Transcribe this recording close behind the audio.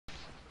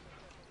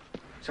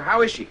So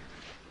how is she?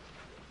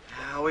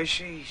 How is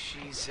she?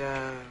 She's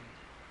a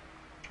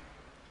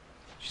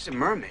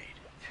mermaid.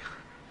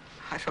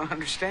 I don't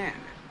understand.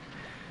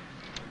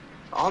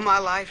 All my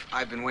life,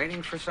 I've been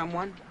waiting for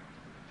someone,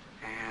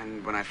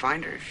 and when I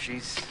find her,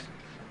 she's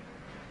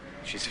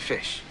a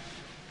fish.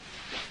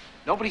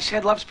 Nobody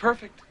said love's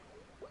perfect.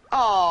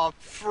 Oh,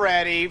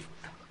 Freddie.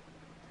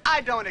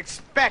 I don't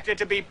expect it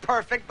to be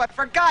perfect, but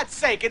for God's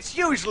sake, it's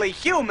usually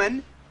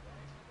human.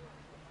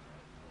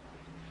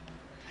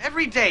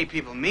 Every day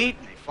people meet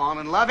and they fall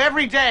in love.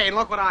 Every day, and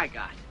look what I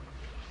got.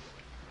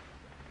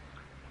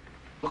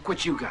 Look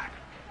what you got.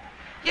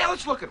 Yeah,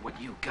 let's look at what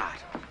you got.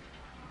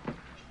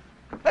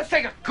 Let's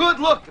take a good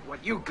look at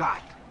what you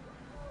got.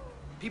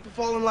 People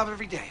fall in love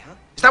every day, huh?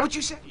 Is that what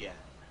you said? Yeah.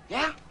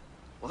 Yeah?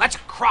 Well, that's a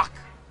crock.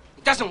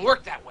 It doesn't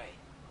work that way.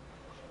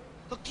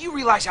 Look, do you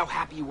realize how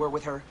happy you were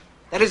with her?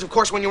 That is, of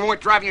course, when you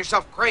weren't driving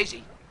yourself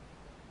crazy.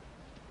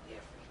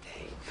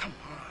 Every day, come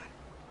on.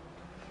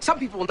 Some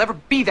people will never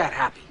be that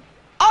happy.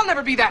 I'll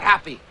never be that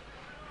happy.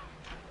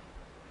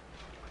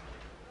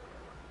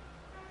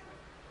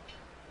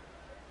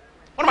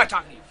 What am I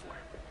talking to you for?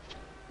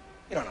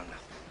 You don't know nothing.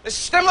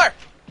 Mrs. Stimler!